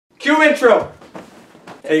Cue intro.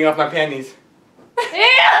 Taking off my panties.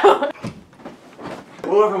 Ew!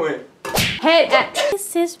 Over with. Hey,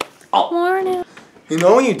 this is morning. You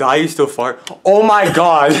know when you die, you still fart? Oh my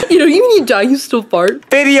god. You know, you when you die, you still fart.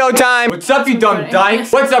 Video time. What's up, you dumb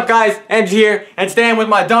dykes? What's up, guys? Andrew here, and staying with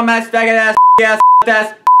my dumb ass, faggot ass,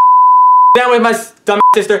 staying with my dumb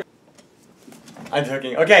sister. I'm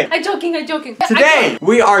joking. Okay. I'm joking. Today,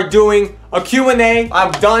 we are doing a Q&A.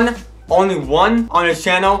 I've done only one on his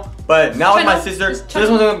channel, but now with my sister. This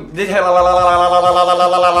one's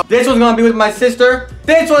gonna be with my sister.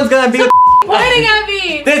 This one's gonna be with pointing at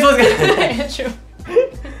me. This one's gonna True.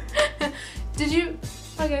 Did you?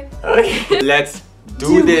 Okay. Let's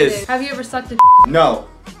do this. Have you ever sucked a No.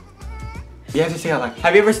 You have to say it like,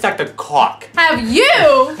 have you ever sucked a cock? Have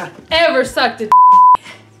you ever sucked a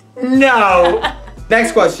No.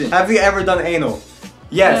 Next question. Have you ever done anal?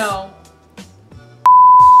 Yes. No.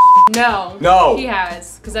 No. No. He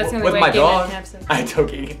has, because that's the only with way my gay dog. men have sex. I'm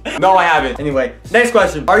joking. No, I haven't. Anyway, next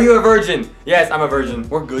question. Are you a virgin? Yes, I'm a virgin.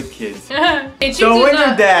 We're good kids. So when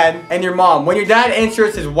your dad and your mom, when your dad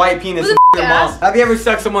inserts his white penis in your mom, have you ever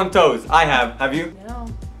sucked someone's toes? I have. Have you? No.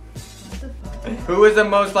 What the fuck? Who is the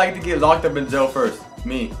most likely to get locked up in jail first?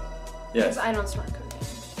 Me. Yes. I don't snort cocaine.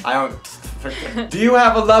 I don't. Do you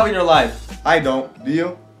have a love in your life? I don't. Do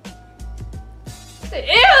you? Ew,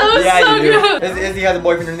 yeah, so you do. gross. Izzy has a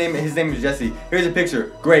boyfriend. His name is Jesse. Here's a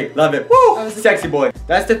picture. Great, love it. Woo! Sexy boy.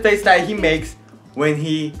 That's the face that he makes when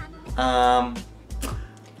he ejaculates.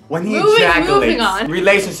 Moving on.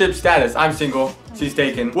 Relationship status. I'm single. She's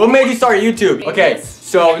taken. What made you start YouTube? Okay,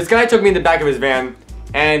 so this guy took me in the back of his van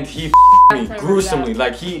and he me gruesomely.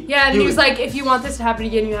 Like he. Yeah, and he was like, if you want this to happen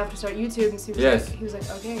again, you have to start YouTube. And so he was like,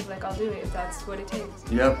 okay, like I'll do it if that's what it takes.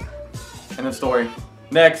 Yep. End of story.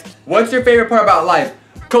 Next, what's your favorite part about life?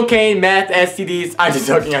 Cocaine, meth, STDs. I'm just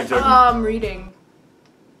joking. Reading.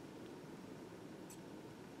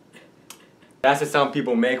 That's the sound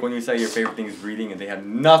people make when you say your favorite thing is reading and they have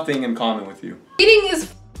nothing in common with you. Reading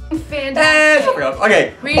is fantastic.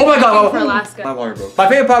 Okay. Reading oh my god. For Alaska. My water broke. My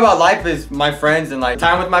favorite part about life is my friends and like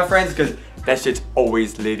time with my friends because that shit's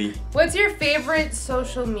always litty. What's your favorite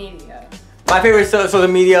social media? My favorite social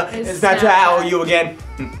media is Snapchat. How are you again?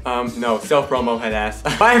 No, self-promo head ass.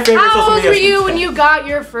 My favorite How social media. old were you when you got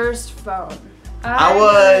your first phone? I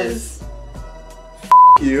was.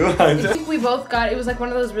 You. I think we both got. It was like one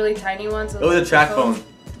of those really tiny ones. It was a track phone,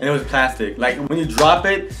 and it was plastic. Like when you drop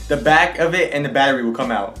it, the back of it and the battery will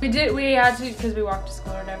come out. We had to because we walked to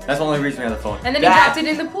school or whatever. That's the only reason we had the phone. And then he dropped it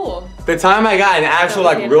in the pool. The time I got an actual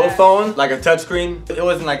like real phone, like a touchscreen, it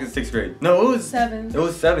wasn't like in 6th grade. No, it was 7th. It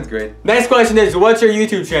was 7th grade. Next question is, what's your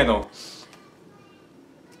YouTube channel?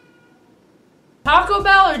 Taco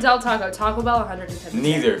Bell or Del Taco? Taco Bell 110%.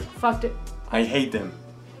 Neither. Fucked it. I hate them.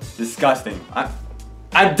 Disgusting.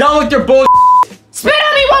 I'm done with your bull. Spit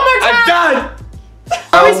on me one more time! I'm done!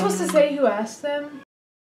 Are we supposed to say who asked them?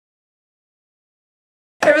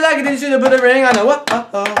 Every like it, should have put a ring on it. What?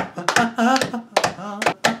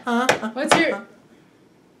 What's your...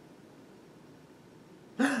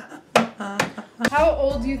 How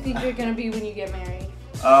old do you think you're gonna be when you get married?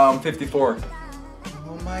 54.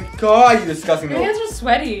 Oh my god, you disgusting Your hands are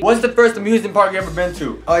sweaty. What's the first amusement park you ever been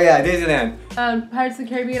to? Oh yeah, Disneyland. Pirates of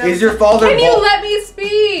the Caribbean. Is your father Can you let me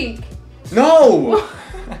speak? No!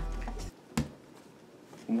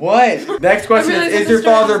 What? Next question is your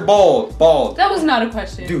father bald? Bald. That was not a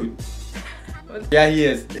question. Dude. Yeah, he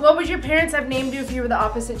is. What would your parents have named you if you were the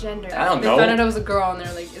opposite gender? I don't know. They found out I was a girl and they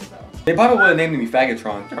were like, Isabel. They probably would have named me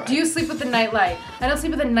Faggotron. Do you sleep with the nightlight? I don't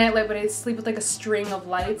sleep with a nightlight, but I sleep with like a string of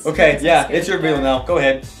lights. Okay, yeah, it's your reveal now. Go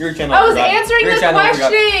ahead. Your channel. I was answering the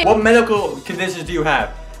question. What medical conditions do you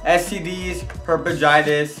have? STDs,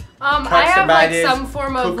 herpetitis, I have like some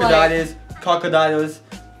form of cocciditis, cocciditis,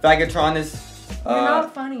 Faggotronus. You're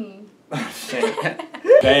not funny.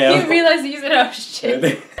 Damn. You realize you said, oh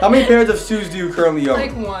shit. How many pairs of shoes do you currently own?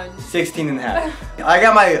 Like 1. 16 and a half. I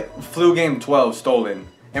got my flu game 12 stolen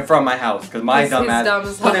in front of my house because my dumb ass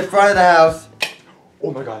put it in front of the house. Oh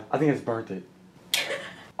my god, I think it's burnt it.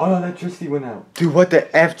 Oh no, electricity went out. Dude, what the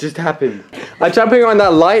F just happened? I tried putting on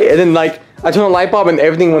that light and then like, I turned the light bulb and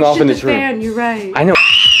everything went off in this room. Fan, you're right. I know.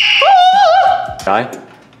 Guy?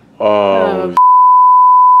 Oh.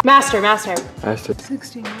 Master.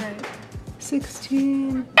 16, right.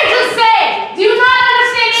 16. Just say, do you not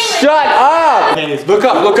understand English? Shut up! Okay,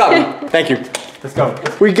 look up. Thank you. Let's go.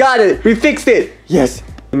 We got it. We fixed it. Yes.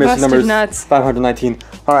 Mission number nuts. 519.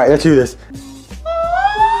 All right, let's do this.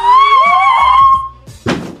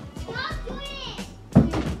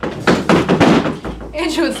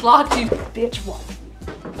 Andrew, it's locked, you bitch. What?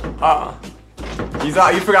 He's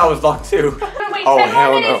out. You forgot it was locked too. Wait, wait 10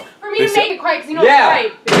 more minutes for me to make it quiet because you know it's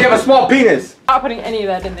right. Yeah, you have a small penis. Not putting any of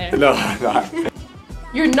that in there. No, I'm not.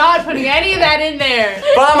 You're not putting any of that in there.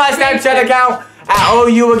 Follow my Snapchat account at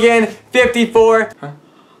OU again 54. Huh?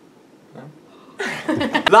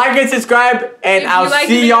 Like and subscribe, and I'll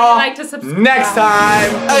see y'all next time.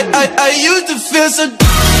 I used to feel so